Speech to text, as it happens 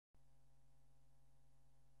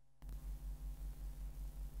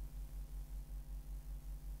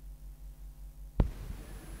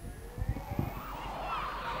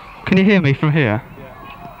Can you hear me from here?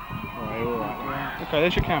 Yeah. Alright. Okay,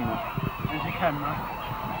 there's your camera. There's your camera.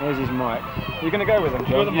 There's his mic. You're going to go with him,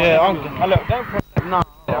 John? Yeah, I'm going to. Look, don't press it. No.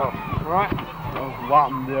 Alright? Oh, what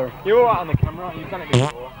I'm there. You're alright on the camera, you've done it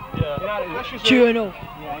before. Yeah. Journal.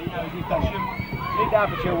 Yeah, he knows he's done it. Leave the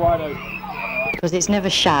aperture wide open. Because it's never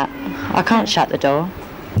shut. I can't shut the door.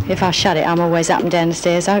 If I shut it, I'm always up and down the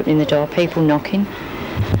stairs opening the door, people knocking.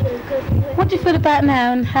 What do you feel about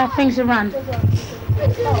now and how things are run?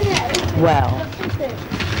 Well,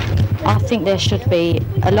 I think there should be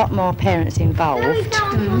a lot more parents involved.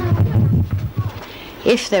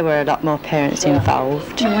 If there were a lot more parents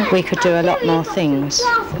involved, we could do a lot more things.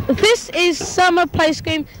 This is Summer Play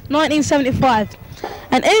Scheme 1975.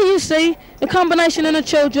 And here you see the combination of the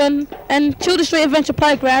children and Children's Street Adventure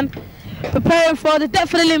Playground preparing for the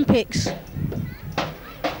DEPFA Olympics.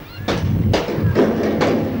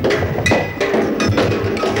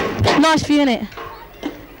 Nice view, innit?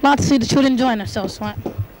 Like to see the children enjoying themselves, right?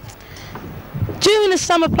 During the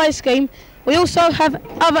Summer Play Scheme, we also have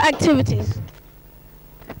other activities.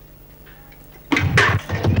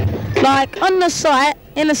 Like on the site,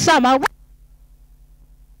 in the summer. What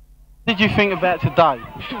did you think about today?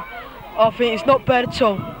 I think it's not bad at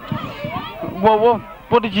all. Well,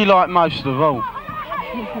 what did you like most of all?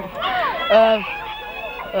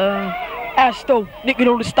 Our stall, nicking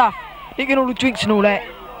all the stuff, nicking all the drinks and all that.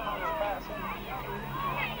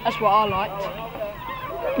 That's what I liked.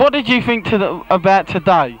 What did you think about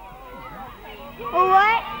today?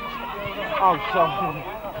 Alright. Oh, sorry.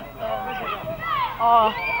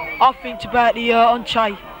 I think about the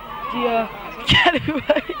entree, the category.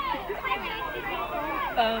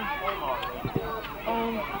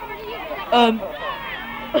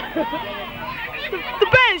 The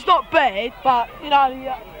band's not bad, but you know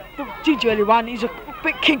the ginger one is a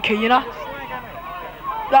bit kinky, you know.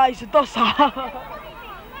 That is a docile.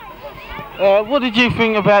 What did you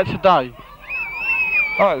think about today?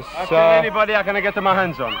 Oh, it's anybody I can get my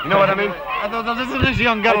hands on. You know what I mean? This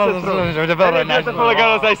young girl is very nice. All the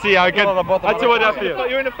girls I see, I tell what I feel.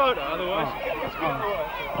 You're in a photo, otherwise.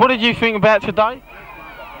 What did you think about today?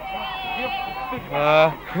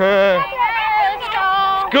 It's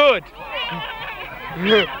good.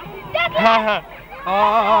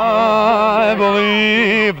 I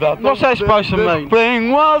believe that What's that supposed to mean?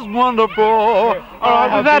 spring was wonderful.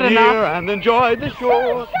 Alright, we've had enough. And enjoyed the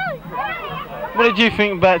shore. What did you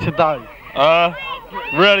think about today?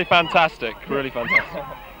 Really fantastic. Really fantastic.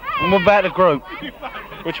 And what about the group?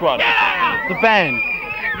 Which one? The band.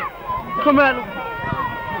 Come on.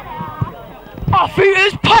 I think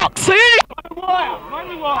it's Poxy.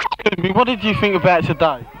 Excuse me, what did you think about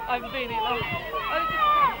today? I've been here long.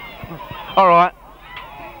 Alright.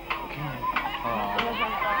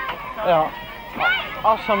 Yeah.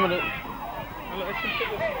 Ask somebody.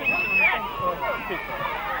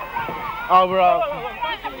 Oh, we're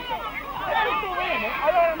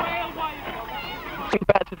think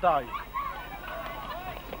about today.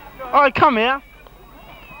 Alright, come here.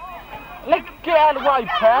 Get out of the way,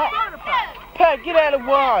 Pat. Pat, get out of the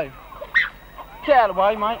way. Get out of the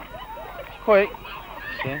way, mate. Quick.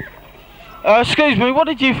 Excuse me, what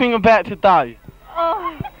did you think about today?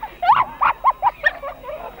 Oh.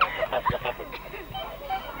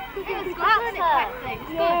 It was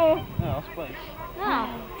good. No, I suppose. No,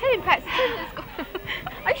 telling practice.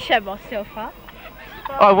 I showed myself up.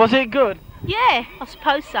 Oh, was it good? Yeah, I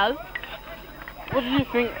suppose so. What did you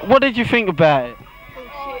think? What did you think about it?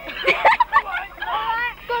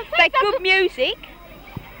 But good music.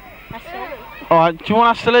 That's all. Alright, do you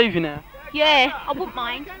want us to leave you now? Yeah, I wouldn't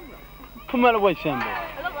mind. Come out of the way, Sambo.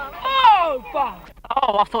 Oh, fuck.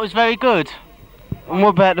 Oh, I thought it was very good. And what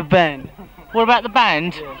about the band? What about the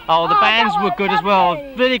band? Oh, the bands were good as well.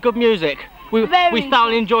 Really good music. We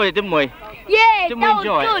thoroughly enjoyed it, didn't we? Yeah, Didn't we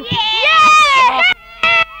enjoy good. it? Yeah!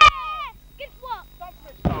 Guess what?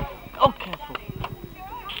 Oh, careful.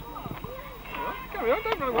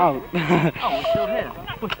 Oh. We're still here.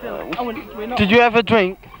 We're not. Did you have a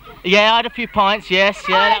drink? Yeah, I had a few pints, yes.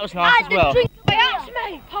 Yeah, that was nice as well.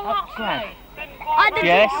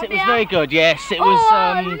 Yes, it was very good, yes. It was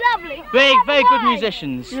lovely. very good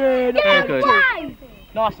musicians. Yeah, very good. Wow.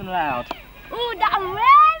 Nice and loud. Oh, that's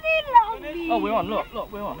really lovely. Oh, we're on, look,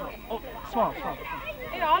 we're on. Oh, smile.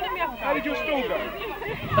 How did your stall go?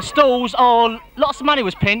 The stalls, lots of money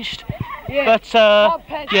was pinched. Yeah. But,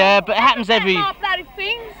 yeah, but it happens every...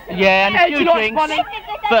 Yeah, and a few drinks.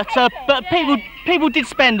 But people did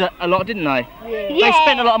spend a lot, didn't they? Yeah. They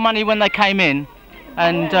spent a lot of money when they came in.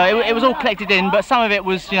 And it was all collected in, but some of it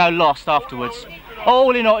was, lost afterwards.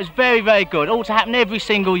 All in all, it's very good. All to happen every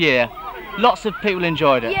single year. Lots of people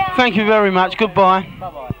enjoyed it. Yeah. Thank you very much. Goodbye.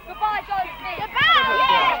 Bye-bye.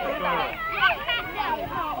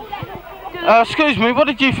 Excuse me, what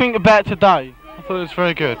did you think about today? I thought it was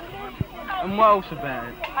very good. And what else about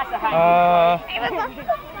it?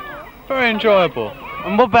 Very enjoyable.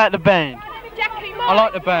 And what about the band? I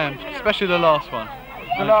like the band, especially the last one.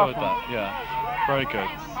 I enjoyed that, yeah. Very good.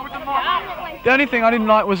 The only thing I didn't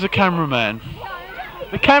like was the cameraman.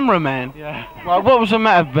 The cameraman? Yeah. Right, what was the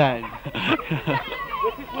matter about him?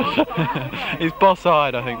 He's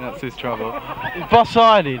boss-eyed, I think that's his trouble. He's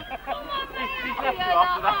boss-eyed.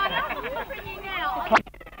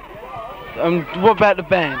 What about the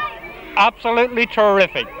band? Absolutely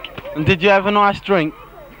terrific. And did you have a nice drink?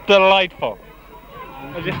 Delightful.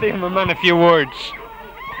 I just gave my man a few words.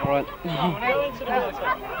 Alright.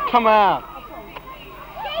 Come out.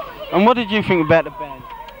 And what did you think about the band?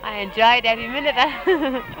 I enjoyed every minute of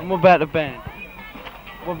it. And what about the band?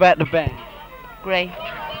 What about the band? Great.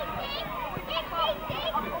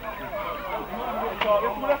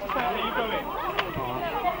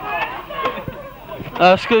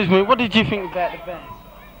 Excuse me, what did you think about the band?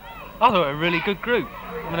 I thought they were a really good group.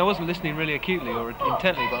 I mean, I wasn't listening really acutely or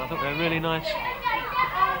intently, but I thought they were really nice.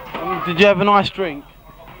 Did you have a nice drink?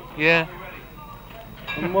 Yeah.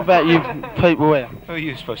 And what about you people here? Who are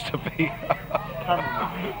you supposed to be?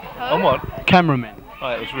 On what? Cameramen. Oh,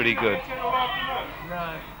 it was really good.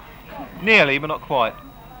 Nearly, but not quite.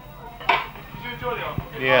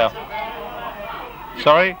 Yeah.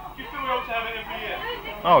 Sorry?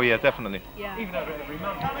 Oh yeah, definitely. Yeah. Even have it every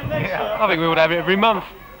month. Yeah. I think we would have it every month.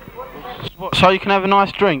 So you can have a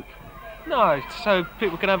nice drink? No, so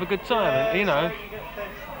people can have a good time, you know.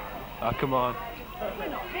 Oh, come on.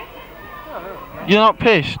 You're not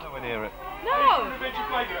pissed? Nowhere near it. No!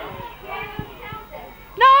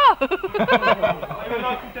 No!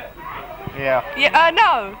 Yeah. Yeah,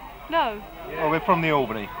 no. No. Well, we're from the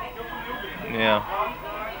Albany. Yeah.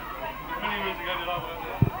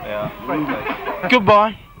 Yeah.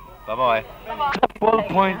 Goodbye. Bye-bye. Full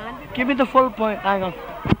point. Give me the full point. Hang on.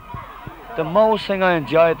 The most thing I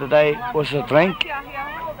enjoyed today was the drink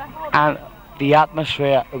and the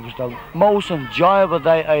atmosphere. It was the most enjoyable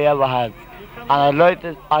day I ever had, and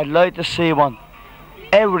I'd like to see one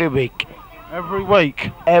every week. Every week?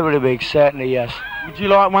 Every week, certainly, yes. Would you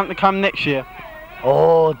like one to come next year?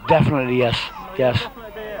 Oh, definitely, yes. Yes.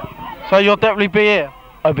 So you'll definitely be here?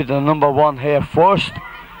 I'll be the #1 here first.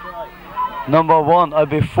 #1, I'll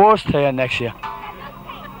be first here next year.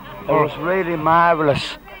 It was really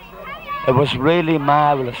marvellous. It was really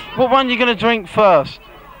marvellous. What one are you going to drink first?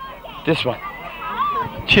 This one.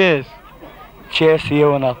 Cheers. Cheers to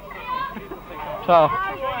you and all. So.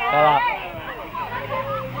 Ta-ra.